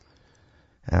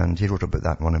 And he wrote about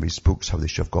that in one of his books, how they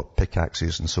should have got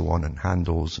pickaxes and so on, and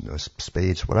handles and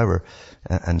spades, whatever,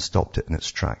 and stopped it in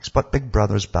its tracks. But Big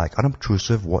Brother's back,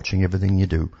 unobtrusive, watching everything you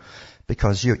do.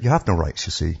 Because you have no rights,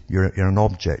 you see. You're an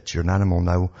object. You're an animal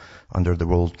now under the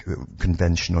World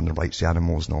Convention on the Rights of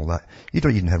Animals and all that. You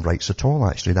don't even have rights at all,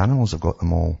 actually. The animals have got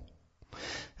them all.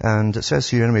 And it says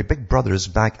here, anyway, Big Brother is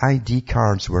back. ID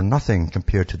cards were nothing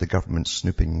compared to the government's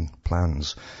snooping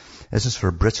plans. This is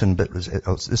for Britain, but this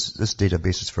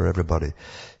database is for everybody.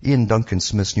 Ian Duncan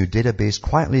Smith's new database,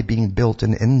 quietly being built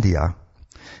in India,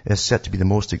 is set to be the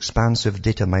most expansive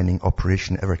data mining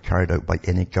operation ever carried out by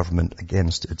any government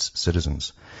against its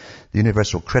citizens. The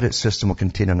universal credit system will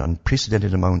contain an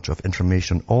unprecedented amount of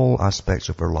information on all aspects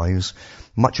of our lives,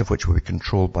 much of which will be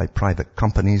controlled by private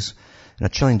companies. And a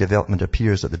chilling development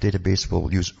appears that the database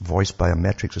will use voice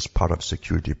biometrics as part of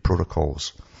security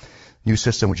protocols. New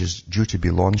system, which is due to be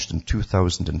launched in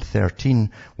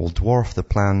 2013, will dwarf the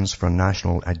plans for a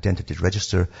national identity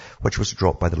register, which was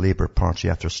dropped by the Labour Party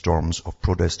after storms of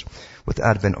protest. With the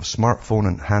advent of smartphone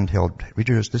and handheld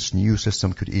readers, this new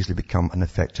system could easily become an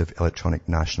effective electronic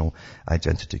national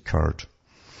identity card.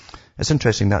 It's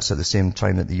interesting that's at the same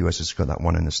time that the US has got that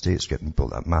one in the States getting built,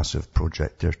 that massive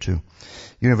project there too.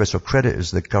 Universal credit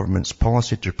is the government's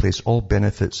policy to replace all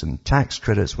benefits and tax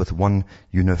credits with one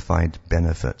unified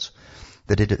benefit.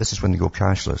 This is when they go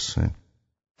cashless.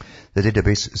 The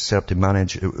database is set up to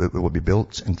manage, it will be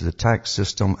built into the tax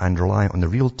system and rely on the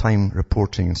real-time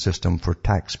reporting system for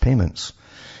tax payments,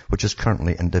 which is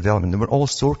currently in development. They were all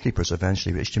storekeepers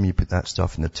eventually, but each time you put that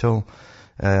stuff in the till,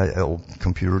 the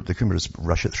computers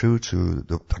rush it through to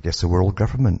the world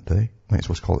government, Might as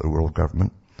well call it the world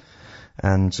government.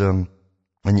 And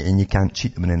you can't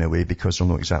cheat them in any way because they'll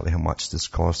know exactly how much this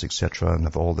costs, etc. and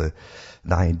have all the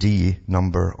ID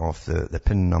number of the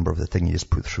PIN number of the thing you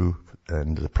just put through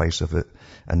and the price of it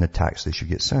and the tax they should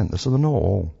get sent. So they know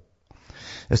all.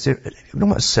 You know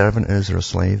what a servant is or a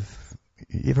slave?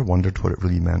 You ever wondered what it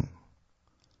really meant?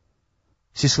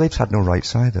 See, slaves had no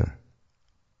rights either.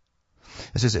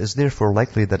 It says it is therefore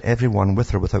likely that everyone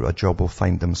with or without a job will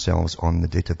find themselves on the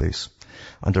database.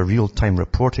 Under real-time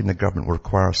reporting, the government will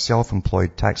require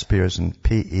self-employed taxpayers and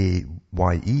PAYE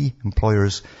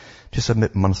employers to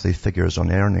submit monthly figures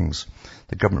on earnings.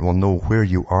 The government will know where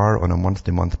you are on a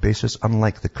month-to-month basis,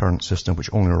 unlike the current system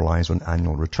which only relies on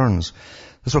annual returns.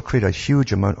 This will create a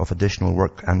huge amount of additional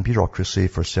work and bureaucracy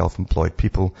for self-employed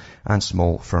people and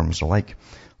small firms alike.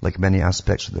 Like many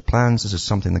aspects of the plans, this is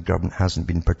something the government hasn't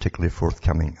been particularly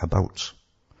forthcoming about.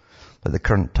 Like the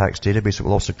current tax database, it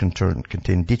will also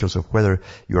contain details of whether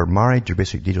you are married, your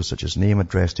basic details such as name,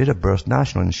 address, date of birth,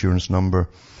 national insurance number,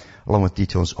 along with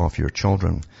details of your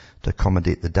children. To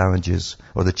accommodate the damages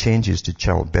or the changes to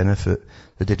child benefit,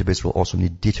 the database will also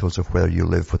need details of whether you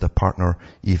live with a partner,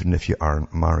 even if you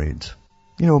aren't married.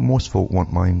 You know, most folk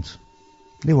won't mind.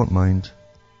 They won't mind.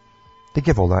 They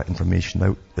give all that information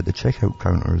out at the checkout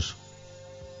counters.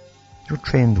 They're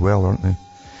trained well, aren't they?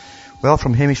 Well,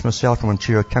 from Hamish myself from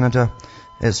Ontario, Canada,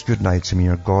 it's good night to me.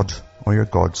 Your God or your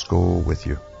gods go with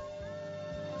you.